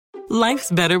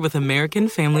Life's better with American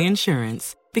Family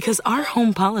Insurance because our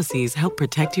home policies help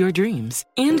protect your dreams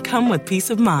and come with peace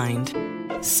of mind.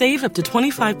 Save up to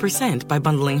 25% by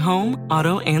bundling home,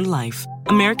 auto, and life.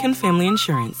 American Family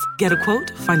Insurance. Get a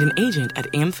quote, find an agent at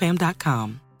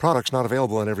amfam.com. Products not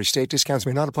available in every state. Discounts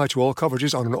may not apply to all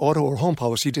coverages on an auto or home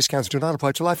policy. Discounts do not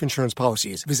apply to life insurance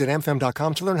policies. Visit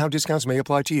amfam.com to learn how discounts may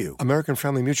apply to you. American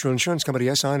Family Mutual Insurance Company,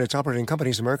 SI, and its operating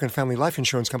companies, American Family Life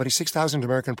Insurance Company, 6000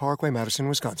 American Parkway, Madison,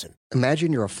 Wisconsin.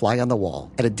 Imagine you're a fly on the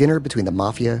wall at a dinner between the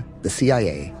Mafia, the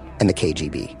CIA, and the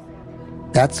KGB.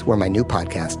 That's where my new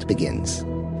podcast begins.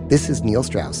 This is Neil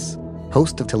Strauss,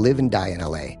 host of To Live and Die in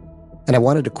LA. And I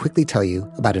wanted to quickly tell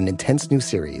you about an intense new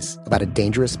series about a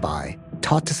dangerous spy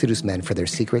taught to seduce men for their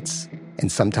secrets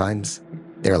and sometimes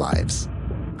their lives.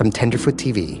 From Tenderfoot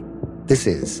TV, this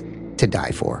is To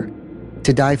Die For.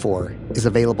 To Die For is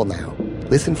available now.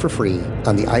 Listen for free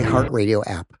on the iHeartRadio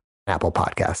app, Apple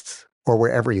Podcasts, or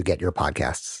wherever you get your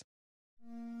podcasts.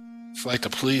 It's like the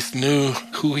police knew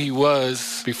who he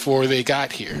was before they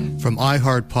got here. From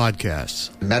iHeart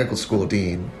Podcasts. The medical school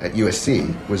dean at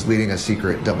USC was leading a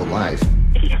secret double life.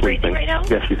 He's breathing right now?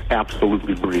 Yes, he's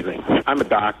absolutely breathing. I'm a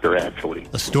doctor, actually.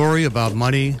 A story about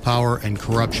money, power, and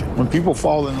corruption. When people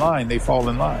fall in line, they fall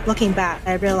in line. Looking back,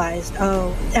 I realized,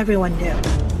 everyone knew.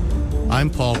 I'm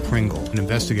Paul Pringle, an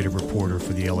investigative reporter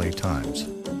for the LA Times.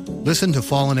 Listen to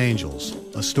Fallen Angels,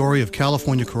 a story of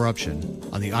California corruption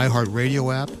on the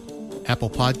iHeartRadio app, Apple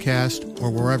Podcast,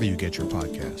 or wherever you get your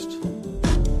podcasts.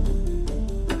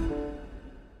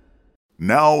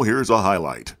 Now here's a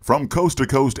highlight from Coast to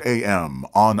Coast AM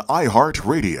on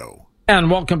iHeartRadio.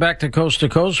 And welcome back to Coast to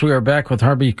Coast. We are back with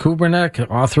Harvey Kubernik,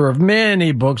 author of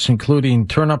many books, including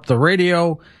Turn Up the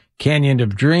Radio, Canyon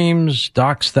of Dreams,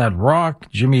 Docs That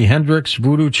Rock, Jimi Hendrix,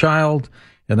 Voodoo Child,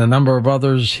 and a number of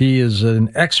others. He is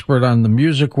an expert on the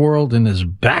music world and is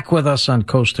back with us on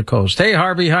Coast to Coast. Hey,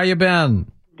 Harvey, how you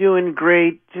been? Doing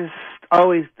great. Just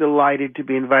always delighted to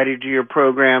be invited to your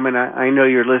program, and I know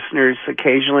your listeners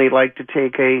occasionally like to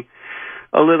take a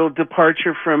little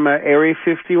departure from Area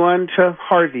 51 to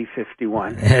Harvey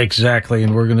 51. Exactly,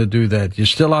 and we're going to do that. You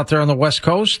still out there on the West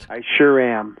Coast? I sure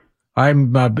am.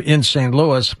 I'm in St.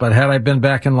 Louis, but had I been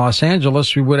back in Los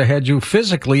Angeles, we would have had you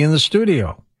physically in the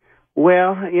studio.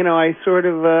 Well, I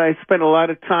spent a lot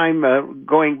of time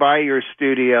going by your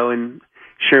studio in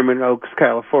Sherman Oaks,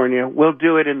 California. We'll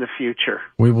do it in the future.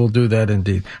 We will do that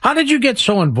indeed. How did you get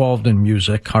so involved in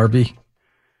music, Harvey?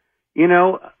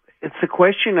 It's a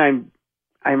question I'm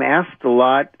asked a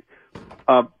lot.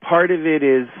 Part of it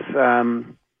is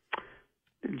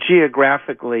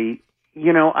geographically.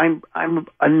 I'm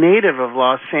a native of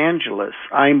Los Angeles.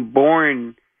 I'm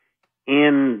born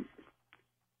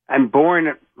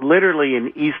literally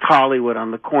in East Hollywood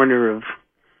on the corner of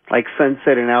like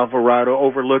Sunset and Alvarado,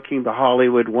 overlooking the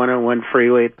Hollywood 101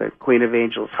 freeway at the Queen of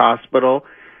Angels Hospital.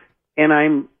 And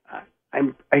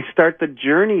I start the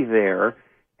journey there.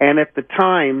 And at the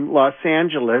time, Los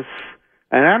Angeles,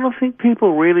 and I don't think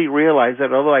people really realize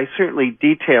that, although I certainly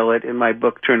detail it in my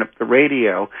book, Turn Up the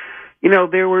Radio,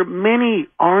 there were many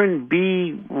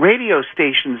R&B radio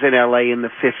stations in LA in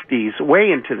the 50s,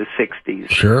 way into the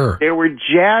 60s. Sure. There were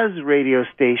jazz radio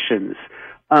stations.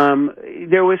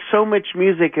 There was so much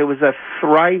music. It was a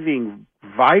thriving,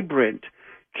 vibrant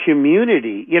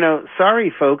community.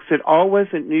 Sorry, folks, it all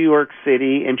wasn't New York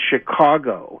City and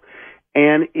Chicago.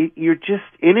 And you're just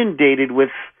inundated with,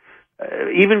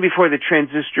 even before the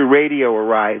transistor radio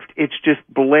arrived, it's just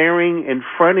blaring in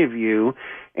front of you.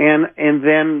 And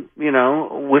then,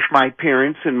 with my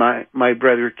parents and my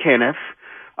brother Kenneth,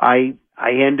 I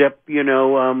end up,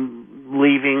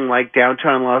 leaving like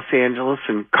downtown Los Angeles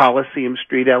and Coliseum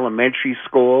Street Elementary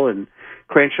School and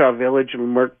Crenshaw Village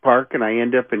and Merck Park, and I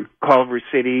end up in Culver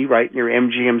City right near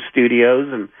MGM Studios,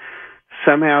 and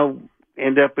somehow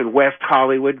end up in West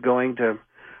Hollywood going to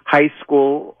high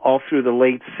school all through the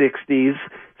late 60s.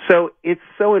 So it's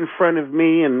so in front of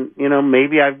me, and,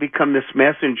 maybe I've become this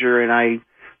messenger and I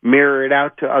mirror it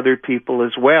out to other people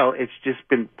as well. It's just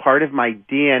been part of my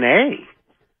DNA.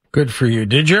 Good for you.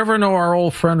 Did you ever know our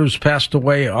old friend who's passed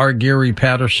away, R. Gary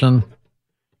Patterson?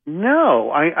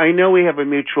 No. I know we have a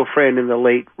mutual friend in the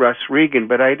late Russ Regan,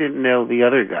 but I didn't know the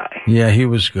other guy. Yeah, he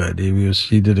was good.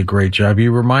 He did a great job. He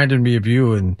reminded me of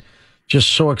you and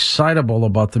just so excitable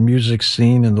about the music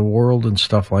scene and the world and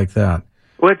stuff like that.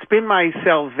 Well, it's been my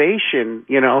salvation,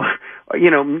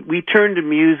 we turn to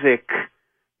music,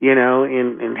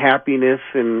 in happiness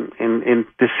and in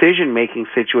decision-making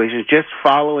situations, just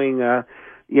following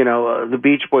the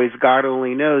Beach Boys, God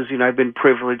only knows. I've been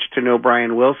privileged to know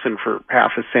Brian Wilson for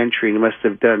half a century. I must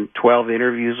have done 12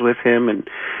 interviews with him, and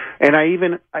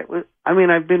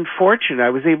I've been fortunate. I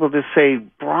was able to say,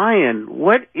 Brian,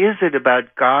 what is it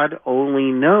about God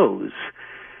only knows?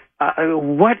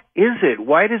 What is it?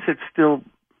 Why does it still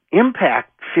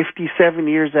impact 57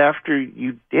 years after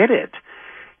you did it?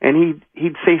 And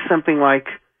he'd say something like,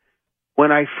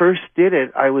 when I first did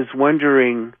it, I was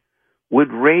wondering,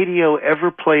 would radio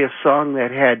ever play a song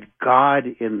that had God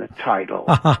in the title?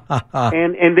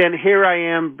 and then here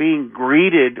I am being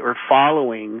greeted or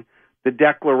following the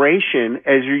Declaration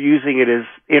as you're using it as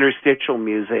interstitial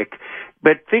music.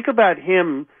 But think about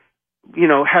him,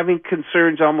 having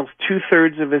concerns almost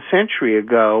 2/3 of a century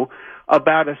ago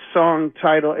about a song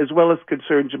title, as well as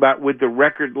concerns about would the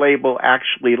record label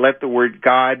actually let the word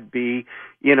God be,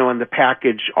 in the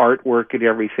package artwork and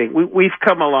everything. We've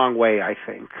come a long way, I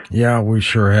think. Yeah, we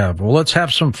sure have. Well, let's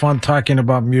have some fun talking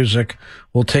about music.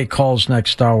 We'll take calls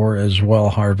next hour as well,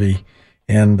 Harvey.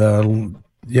 And, I'm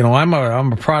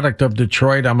a product of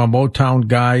Detroit. I'm a Motown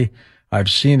guy. I've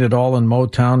seen it all in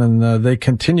Motown, and they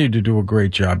continue to do a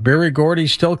great job. Berry Gordy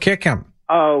still kicking.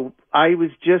 Oh, I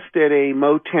was just at a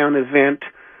Motown event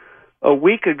a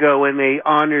week ago when they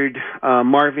honored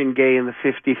Marvin Gaye in the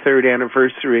 53rd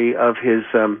anniversary of his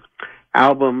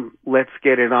album Let's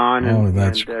Get It On.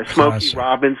 And Smokey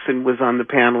Robinson was on the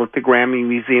panel at the Grammy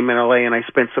Museum in LA, and I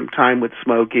spent some time with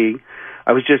Smokey.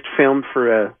 I was just filmed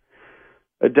for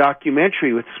a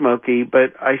documentary with Smokey,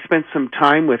 but I spent some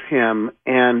time with him,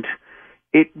 and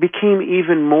it became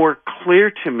even more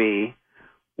clear to me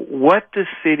what the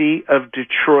city of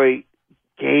Detroit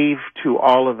gave to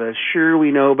all of us. Sure,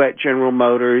 we know about General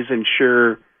Motors, and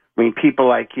sure, people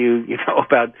like you know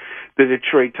about the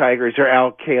Detroit Tigers or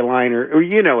Al Kaline, or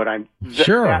you know what I'm...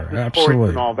 Sure, absolutely.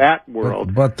 And all that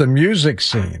world. But the music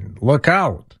scene, look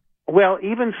out. Well,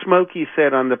 even Smokey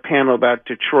said on the panel about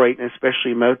Detroit, and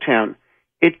especially Motown,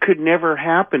 it could never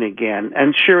happen again.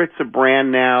 And sure, it's a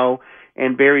brand now,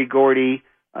 and Berry Gordy,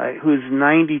 who's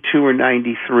 92 or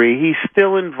 93, he's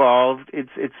still involved. He's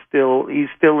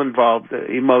still involved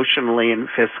emotionally and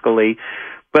fiscally,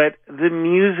 but the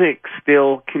music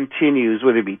still continues,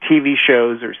 whether it be TV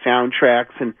shows or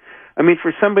soundtracks. And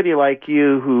for somebody like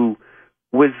you who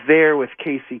was there with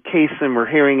Casey Kasem, or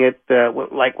hearing it,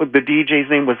 like what the DJ's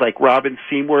name was, like Robin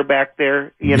Seymour back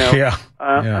there, Yeah.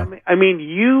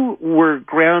 You were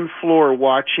ground floor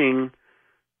watching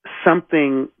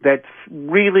something that's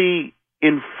really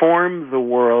informed the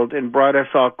world and brought us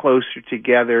all closer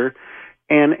together.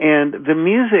 And the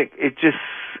music, it just,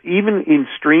 even in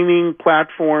streaming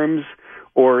platforms,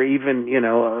 or even,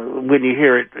 when you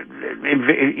hear it,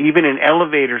 even in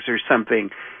elevators or something,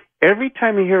 every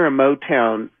time you hear a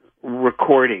Motown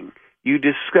recording, you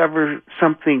discover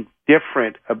something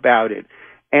different about it.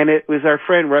 And it was our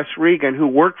friend Russ Regan, who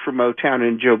worked for Motown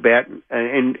and Joe Bett,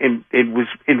 and it was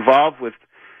involved with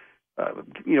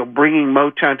bringing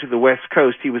Motown to the West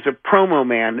Coast. He was a promo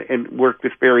man and worked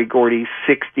with Berry Gordy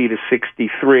 60 to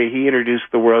 63. He introduced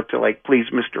the world to, like, Please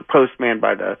Mr. Postman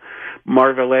by the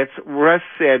Marvelettes. Russ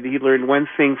said he learned one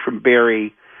thing from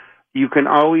Berry: you can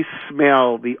always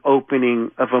smell the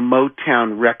opening of a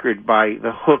Motown record by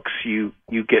the hooks you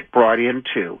get brought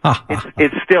into.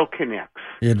 It still connects.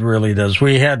 It really does.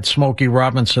 We had Smokey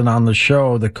Robinson on the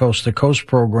show, the Coast to Coast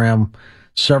program,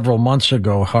 several months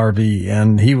ago, Harvey,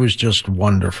 and he was just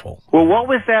wonderful. Well, what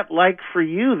was that like for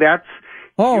you? That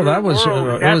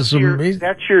was amazing.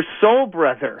 That's your soul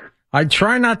brother. I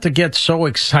try not to get so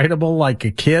excitable like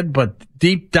a kid, but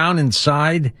deep down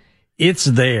inside, it's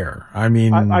there.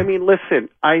 Listen,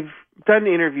 I've done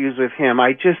interviews with him.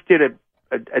 I just did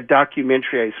a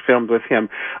documentary I filmed with him.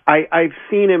 I've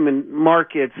seen him in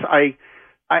markets.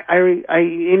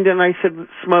 And then I said,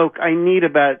 Smoke, I need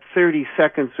about 30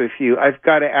 seconds with you. I've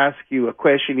got to ask you a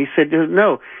question. He said,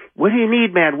 no, what do you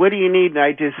need, man? What do you need? And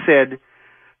I just said,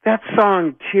 that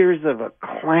song, Tears of a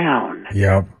Clown.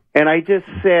 Yep. And I just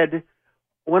said,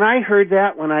 when I heard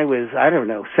that when I was,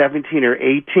 17 or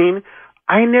 18,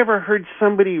 I never heard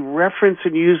somebody reference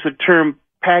and use the term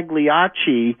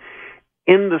Pagliacci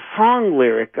in the song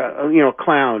lyric,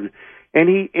 clown. And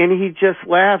he just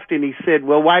laughed and he said,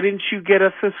 well, why didn't you get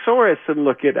a thesaurus and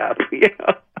look it up?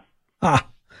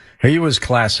 He was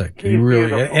classic. He really,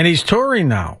 beautiful. And he's touring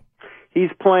now.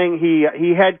 He's playing.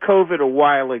 He had COVID a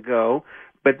while ago,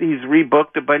 but he's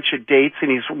rebooked a bunch of dates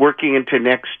and he's working into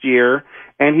next year.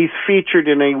 And he's featured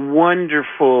in a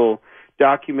wonderful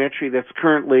documentary that's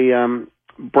currently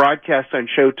broadcast on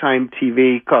Showtime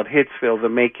TV called Hitsville, The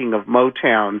Making of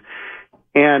Motown.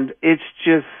 And it's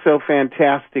just so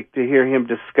fantastic to hear him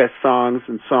discuss songs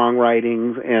and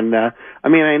songwritings. And, I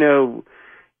mean, I know,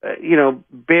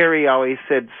 Barry always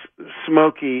said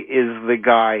Smokey is the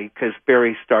guy because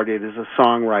Barry started as a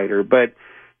songwriter. But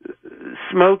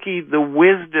Smokey, the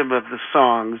wisdom of the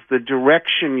songs, the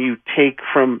direction you take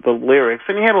from the lyrics,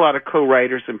 and he had a lot of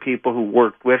co-writers and people who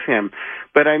worked with him.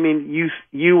 But, I mean,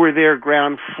 you were there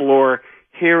ground floor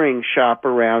hearing Shop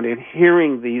Around and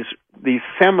hearing these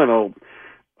seminal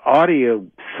audio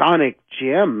sonic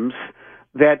gems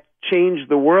that changed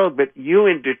the world. But you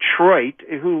in Detroit,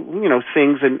 who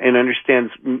sings and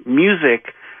understands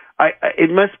music, it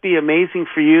must be amazing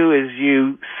for you as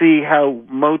you see how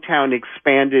Motown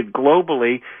expanded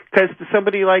globally. Because to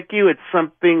somebody like you, it's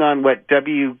something on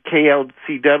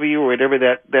WKLCW or whatever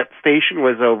that station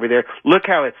was over there. Look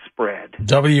how it spread.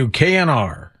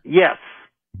 WKNR. Yes.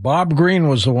 Bob Green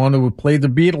was the one who played the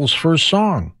Beatles' first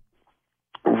song.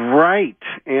 Right.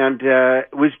 And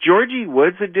was Georgie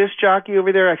Woods a disc jockey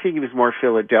over there? I think he was more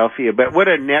Philadelphia. But what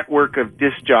a network of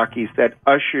disc jockeys that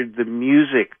ushered the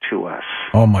music to us.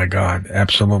 Oh, my God.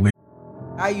 Absolutely.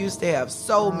 I used to have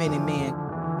so many men.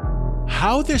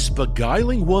 How this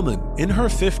beguiling woman in her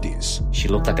 50s... She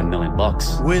looked like $1 million.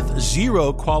 ...with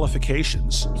 0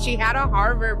 qualifications... She had a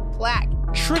Harvard plaque.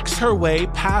 ...tricks her way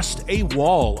past a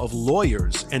wall of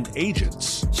lawyers and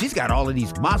agents. She's got all of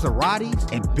these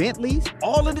Maseratis and Bentleys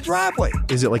all in the driveway.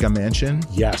 Is it like a mansion?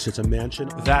 Yes, it's a mansion.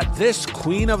 That this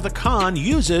queen of the con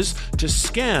uses to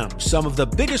scam some of the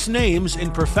biggest names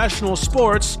in professional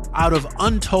sports out of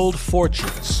untold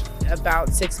fortunes. About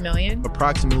 $6 million.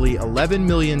 Approximately $11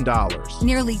 million.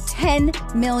 Nearly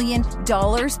 $10 million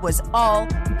was all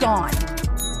gone.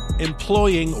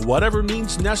 Employing whatever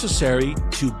means necessary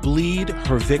to bleed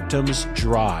her victims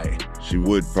dry. She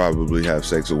would probably have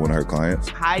sex with one of her clients.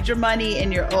 Hide your money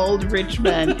in your old rich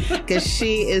man, because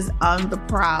she is on the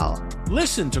prowl.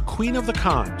 Listen to Queen of the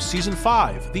Con, Season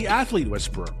 5, The Athlete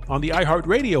Whisperer, on the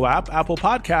iHeartRadio app, Apple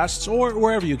Podcasts, or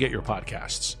wherever you get your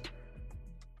podcasts.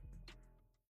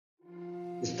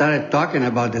 We started talking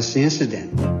about this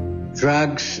incident.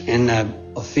 Drugs and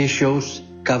officials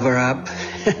cover up.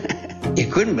 You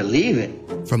couldn't believe it.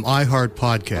 From iHeart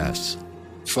Podcasts.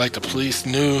 It's like the police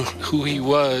knew who he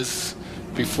was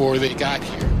before they got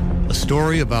here. A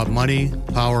story about money,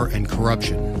 power, and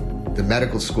corruption. The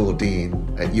medical school dean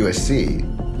at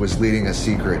USC was leading a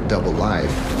secret double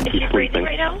life. She's breathing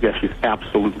right now? Yes, she's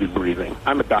absolutely breathing.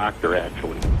 I'm a doctor,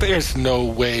 actually. There's no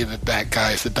way that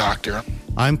guy's a doctor.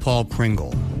 I'm Paul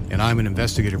Pringle, and I'm an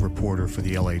investigative reporter for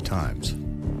the LA Times.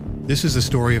 This is the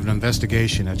story of an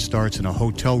investigation that starts in a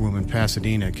hotel room in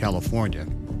Pasadena, California,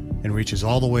 and reaches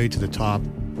all the way to the top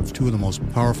of two of the most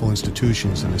powerful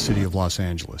institutions in the city of Los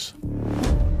Angeles.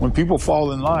 When people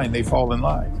fall in line, they fall in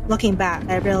line. Looking back,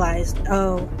 I realized,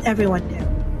 everyone knew.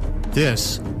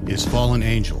 This is Fallen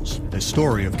Angels, the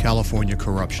story of California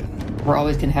corruption. We're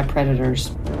always going to have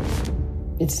predators.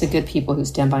 It's the good people who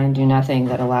stand by and do nothing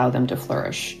that allow them to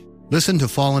flourish. Listen to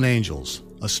Fallen Angels,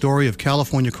 a story of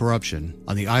California corruption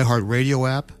on the iHeartRadio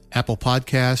app, Apple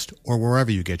Podcast, or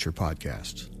wherever you get your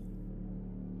podcasts.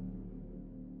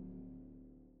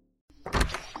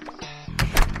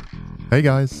 Hey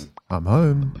guys, I'm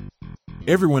home.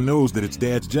 Everyone knows that it's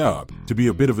Dad's job to be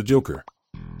a bit of a joker.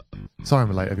 Sorry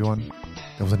I'm late, everyone.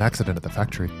 There was an accident at the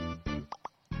factory.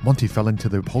 Monty fell into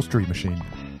the upholstery machine.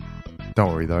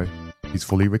 Don't worry though, he's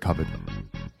fully recovered.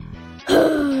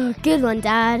 Good one,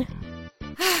 Dad.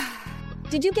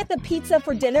 Did you get the pizza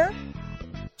for dinner?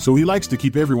 So he likes to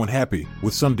keep everyone happy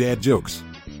with some dad jokes.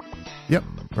 Yep,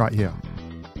 right here.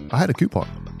 I had a coupon,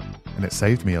 and it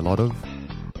saved me a lot of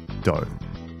dough.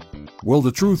 Well,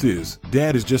 the truth is,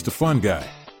 Dad is just a fun guy.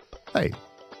 Hey,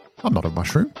 I'm not a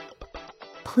mushroom.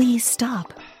 Please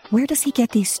stop. Where does he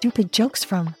get these stupid jokes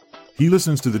from? He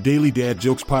listens to the Daily Dad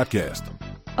Jokes podcast.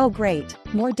 Oh, great.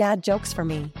 More dad jokes for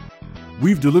me.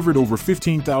 We've delivered over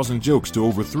 15,000 jokes to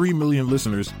over 3 million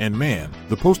listeners, and man,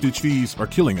 the postage fees are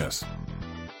killing us.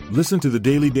 Listen to the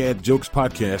Daily Dad Jokes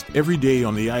podcast every day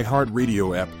on the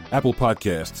iHeartRadio app, Apple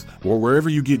Podcasts, or wherever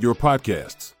you get your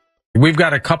podcasts. We've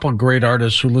got a couple great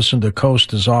artists who listen to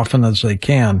Coast as often as they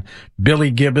can. Billy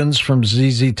Gibbons from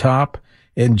ZZ Top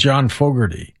and John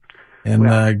Fogerty.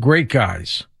 And great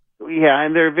guys. Yeah,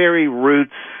 and they're very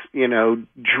roots,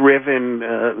 driven,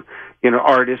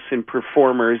 artists and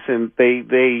performers, and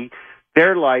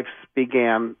their lives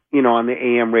began, on the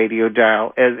AM radio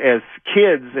dial as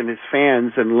kids and as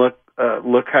fans, and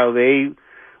look how they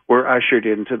were ushered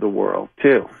into the world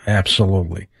too.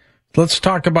 Absolutely. Let's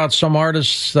talk about some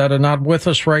artists that are not with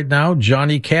us right now.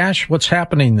 Johnny Cash, what's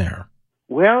happening there?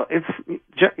 Well,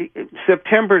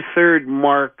 September 3rd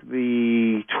marked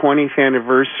the 20th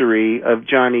anniversary of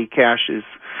Johnny Cash's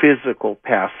physical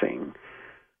passing.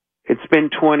 It's been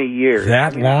 20 years.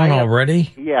 That long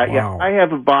already? Yeah, wow. yeah. I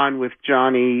have a bond with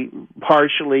Johnny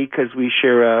partially because we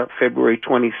share a February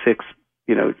 26th,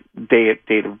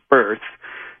 date of birth.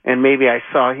 And maybe I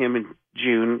saw him in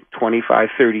June 25,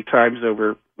 30 times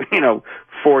over,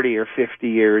 40 or 50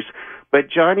 years. But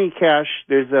Johnny Cash,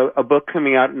 there's a book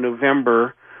coming out in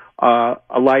November, A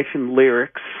Life in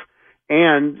Lyrics.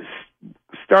 And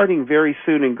starting very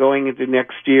soon and going into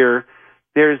next year,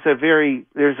 there's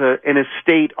an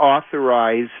estate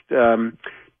authorized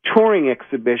touring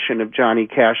exhibition of Johnny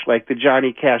Cash, like the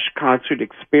Johnny Cash Concert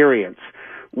Experience,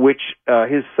 which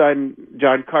his son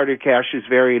John Carter Cash is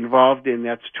very involved in.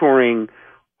 That's touring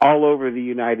all over the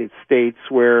United States,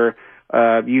 where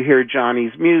you hear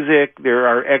Johnny's music. There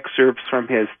are excerpts from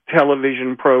his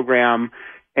television program,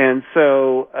 and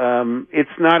so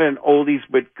it's not an oldies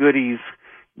but goodies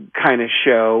kind of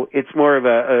show. It's more of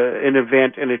an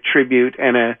event and a tribute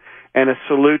and a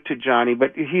salute to Johnny.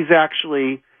 But he's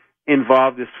actually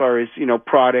involved as far as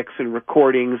products and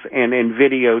recordings and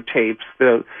videotapes.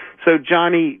 So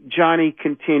Johnny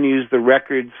continues. The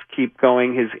records keep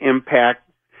going. His impact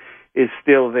is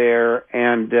still there,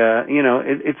 and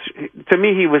it's to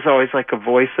me he was always like a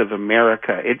voice of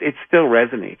America. It still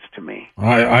resonates to me.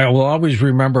 I will always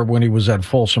remember when he was at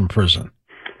Folsom Prison.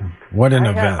 What an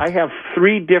event! I have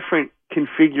 3 different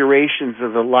configurations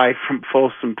of the Live from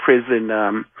Folsom Prison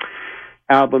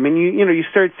album, and you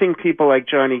start seeing people like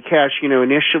Johnny Cash.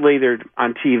 Initially they're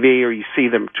on TV or you see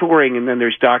them touring, and then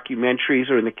there's documentaries,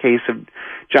 or in the case of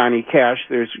Johnny Cash,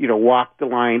 there's Walk the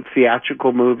Line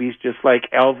theatrical movies, just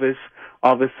like Elvis.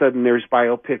 All of a sudden there's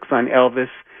biopics on Elvis.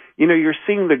 You're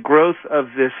seeing the growth of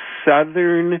this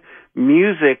Southern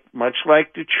music, much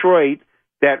like Detroit,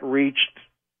 that reached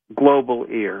global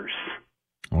ears.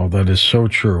 Well, that is so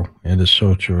true. It is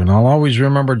so true. And I'll always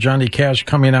remember Johnny Cash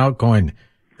coming out going,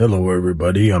 "Hello,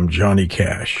 everybody. I'm Johnny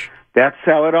Cash." That's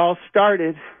how it all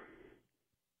started.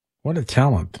 What a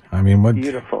talent. I mean,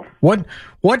 beautiful.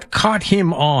 What caught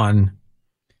him on?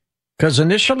 Because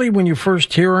initially when you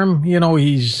first hear him,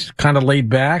 he's kind of laid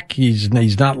back. He's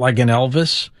not like an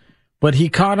Elvis, but he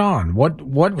caught on.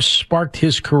 What sparked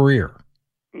his career?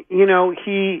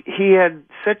 He had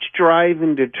such drive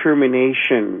and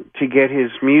determination to get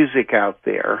his music out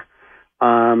there.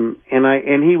 And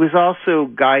he was also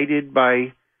guided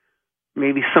by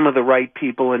maybe some of the right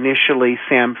people initially,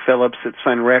 Sam Phillips at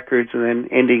Sun Records, and then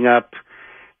ending up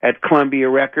at Columbia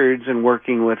Records and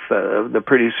working with the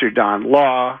producer Don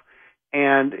Law.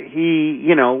 And he,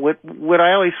 what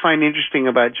I always find interesting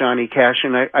about Johnny Cash,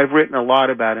 and I've written a lot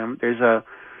about him, there's a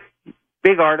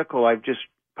big article I've just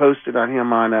posted on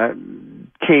him on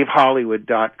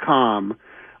cavehollywood.com.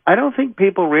 I don't think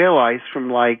people realize from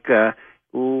late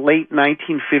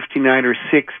 1959 or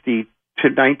 60 to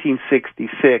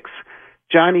 1966,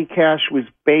 Johnny Cash was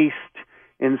based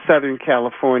in Southern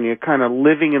California, kind of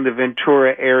living in the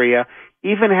Ventura area,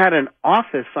 even had an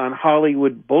office on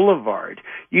Hollywood Boulevard.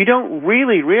 You don't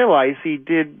really realize he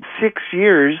did 6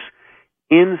 years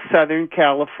in Southern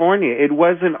California. It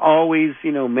wasn't always,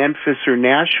 Memphis or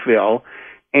Nashville.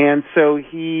 And so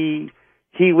he's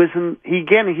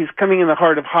coming in the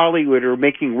heart of Hollywood or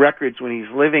making records when he's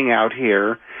living out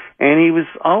here. And he was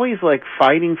always like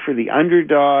fighting for the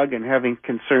underdog and having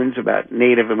concerns about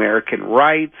Native American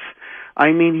rights.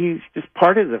 I mean, he's just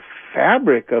part of the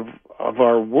fabric of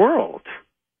our world.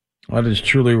 That is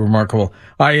truly remarkable.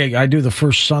 I do the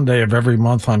first Sunday of every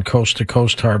month on Coast to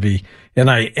Coast, Harvey, and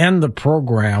I end the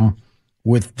program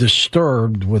with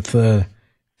Disturbed with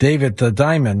David the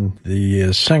Diamond,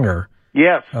 the singer.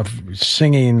 Yes. Of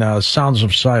singing Sounds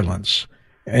of Silence.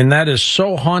 And that is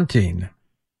so haunting.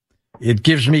 It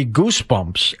gives me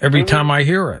goosebumps every time I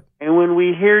hear it. And when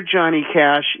we hear Johnny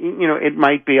Cash, it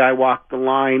might be I Walk the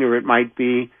Line, or it might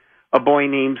be A Boy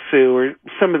Named Sue, or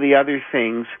some of the other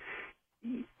things.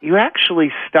 You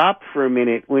actually stop for a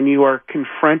minute when you are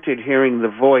confronted hearing the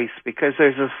voice, because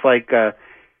there's this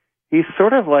he's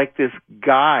sort of like this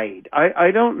guide.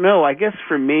 I don't know. I guess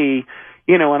for me,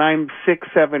 when I'm 6,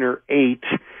 7, or 8,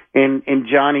 and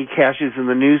Johnny Cash is in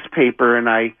the newspaper, and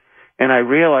I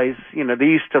realize, they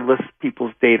used to list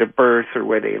people's date of birth or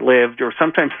where they lived, or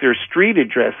sometimes their street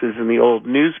addresses in the old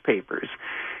newspapers.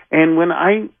 And when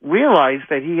I realized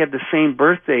that he had the same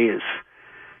birthday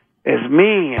as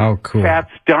me, and cool.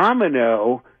 Fats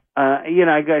Domino,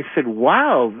 I said,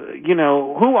 wow,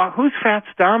 who's Fats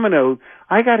Domino?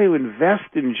 I got to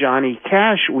invest in Johnny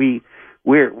Cash.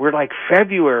 We're like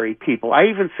February people. I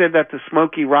even said that to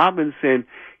Smokey Robinson.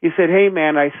 He said, hey,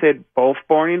 man, I said, both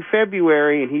born in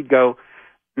February. And he'd go,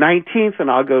 19th,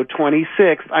 and I'll go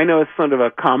 26th. I know it's sort of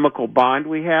a comical bond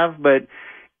we have, but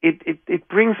it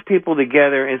brings people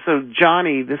together. And so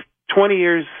Johnny, this 20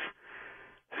 years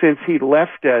since he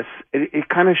left us, it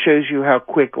kind of shows you how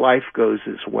quick life goes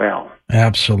as well.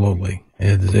 Absolutely.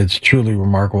 It's truly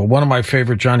remarkable. One of my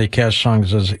favorite Johnny Cash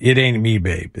songs is It Ain't Me,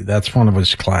 Babe. That's one of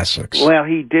his classics. Well,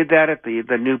 he did that at the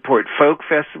Newport Folk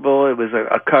Festival. It was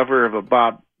a cover of a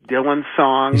Bob Dylan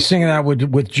song. He's singing that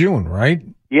with June, right?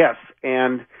 Yes,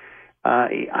 and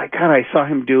I saw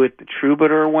him do it at the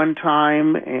Troubadour one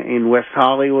time in West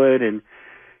Hollywood, and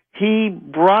he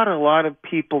brought a lot of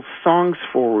people's songs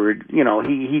forward. You know,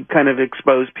 he kind of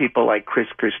exposed people like Chris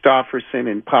Christopherson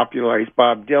and popularized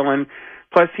Bob Dylan.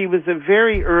 Plus, he was a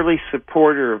very early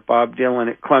supporter of Bob Dylan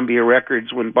at Columbia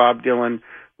Records when Bob Dylan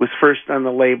was first on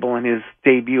the label and his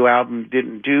debut album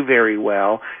didn't do very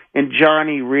well. And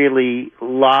Johnny really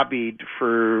lobbied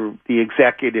for the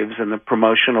executives and the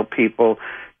promotional people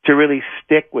to really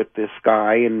stick with this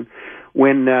guy. And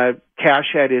when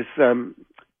Cash had his,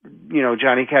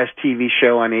 Johnny Cash TV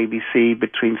show on ABC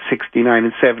between 69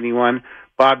 and 71,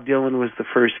 Bob Dylan was the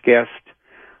first guest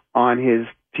on his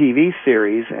TV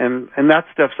series, and that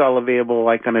stuff's all available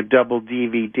like on a double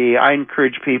DVD. I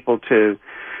encourage people to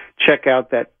check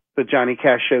out the Johnny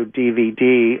Cash Show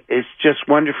DVD. It's just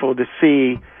wonderful to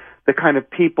see the kind of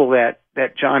people that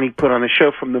Johnny put on the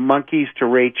show, from the Monkees to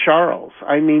Ray Charles.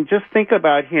 I mean, just think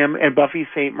about him and Buffy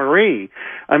St. Marie.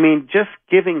 I mean, just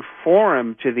giving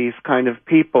forum to these kind of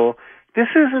people. This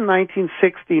is in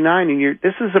 1969, and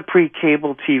this is a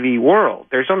pre-cable TV world.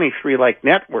 There's only 3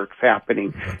 networks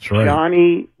happening. That's right.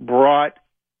 Johnny brought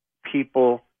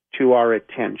people to our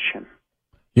attention.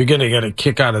 You're going to get a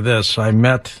kick out of this. I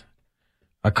met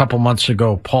a couple months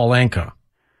ago Paul Anka.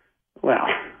 Well,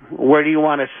 where do you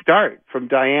want to start? From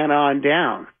Diana on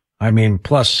down. I mean,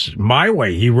 plus My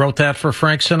Way. He wrote that for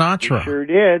Frank Sinatra. He sure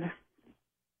did.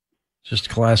 Just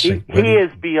classic. He is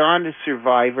beyond a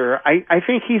survivor. I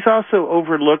think he's also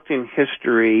overlooked in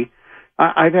history.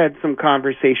 I've had some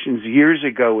conversations years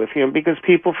ago with him because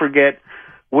people forget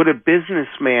what a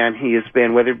businessman he has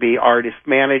been, whether it be artist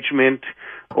management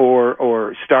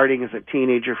or starting as a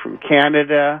teenager from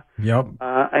Canada. Yep.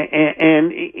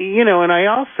 And I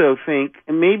also think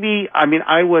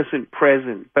I wasn't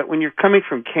present, but when you're coming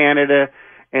from Canada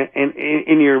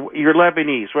and you're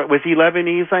Lebanese, right? Was he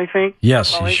Lebanese, I think?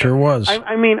 Yes, he sure was.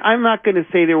 I'm not going to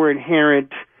say there were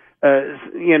inherent,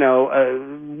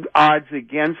 odds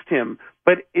against him,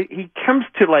 but he comes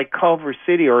to Culver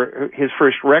City or his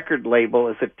first record label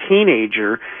as a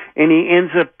teenager, and he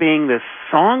ends up being this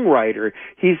songwriter.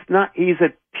 He's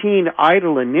a teen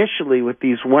idol initially with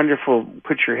these wonderful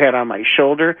Put Your Head on My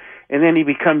Shoulder, and then he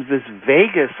becomes this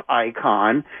Vegas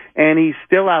icon, and he's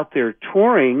still out there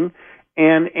touring.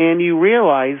 And you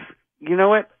realize, you know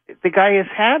what, the guy has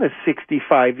had a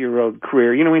 65-year-old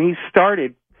career. You know, when he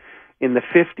started in the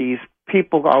 50s,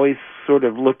 people always sort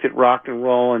of looked at rock and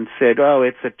roll and said, oh,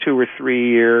 it's a 2 or 3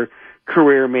 year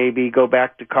career, maybe go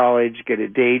back to college, get a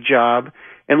day job.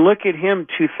 And look at him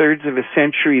 2/3 of a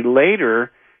century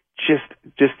later,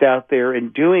 just out there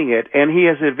and doing it. And he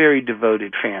has a very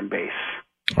devoted fan base.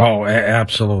 Oh,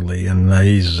 absolutely. And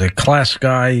he's a class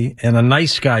guy and a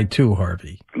nice guy too,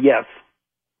 Harvey. Yes.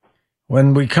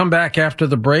 When we come back after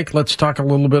the break, let's talk a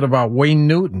little bit about Wayne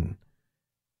Newton.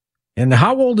 And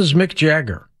how old is Mick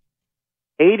Jagger?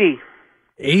 80.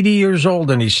 80 years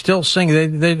old, and he's still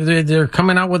singing. They're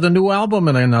coming out with a new album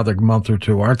in another month or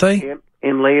two, aren't they?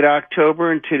 In late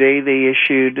October, and today they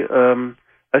issued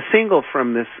a single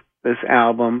from this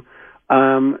album.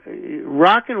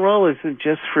 Rock and roll isn't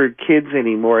just for kids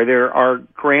anymore. There are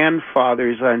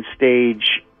grandfathers on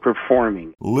stage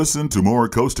performing. Listen to more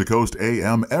Coast to Coast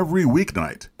AM every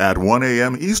weeknight at 1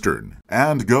 a.m. Eastern,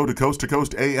 and go to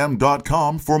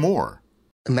coasttocoastam.com for more.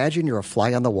 Imagine you're a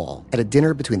fly on the wall at a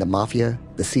dinner between the Mafia,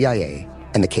 the CIA,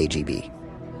 and the KGB.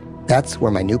 That's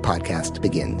where my new podcast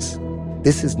begins.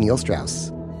 This is Neil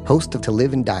Strauss, host of To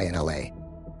Live and Die in LA,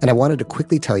 and I wanted to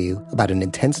quickly tell you about an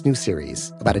intense new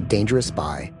series about a dangerous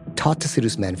spy taught to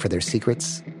seduce men for their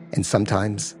secrets and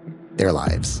sometimes their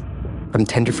lives. From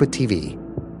Tenderfoot TV,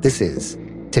 this is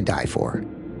To Die For.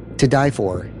 To Die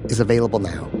For is available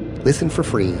now. Listen for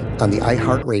free on the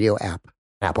iHeartRadio app,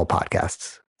 Apple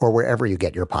Podcasts, or wherever you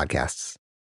get your podcasts.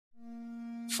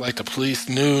 It's like the police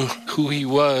knew who he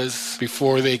was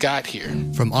before they got here.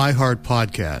 From iHeart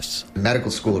Podcasts. The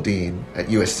medical school dean at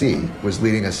USC was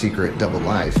leading a secret double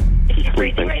life. She's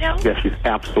breathing right now? Yes, she's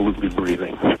absolutely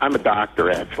breathing. I'm a doctor,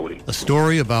 actually. A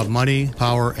story about money,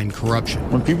 power, and corruption.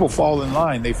 When people fall in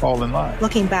line, they fall in line.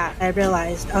 Looking back, I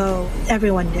realized,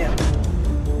 everyone knew.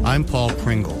 I'm Paul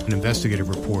Pringle, an investigative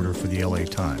reporter for the LA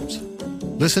Times.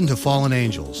 Listen to Fallen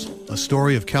Angels, a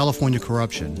story of California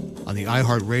corruption on the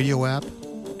iHeartRadio app,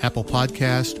 Apple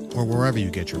Podcast, or wherever you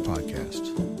get your podcasts.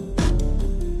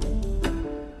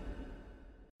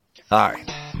 Hi,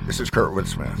 this is Kurtwood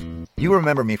Smith. You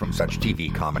remember me from such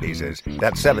TV comedies as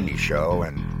That 70s Show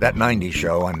and That 90s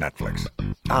Show on Netflix.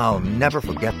 I'll never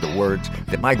forget the words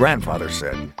that my grandfather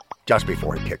said just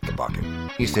before he kicked the bucket.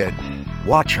 He said,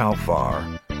 "Watch how far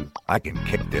I can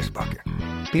kick this bucket."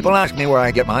 People ask me where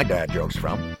I get my dad jokes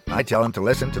from. I tell them to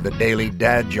listen to the Daily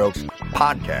Dad Jokes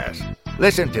podcast.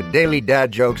 Listen to Daily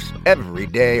Dad Jokes every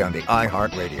day on the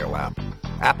iHeartRadio app,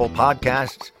 Apple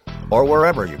Podcasts, or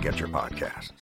wherever you get your podcasts.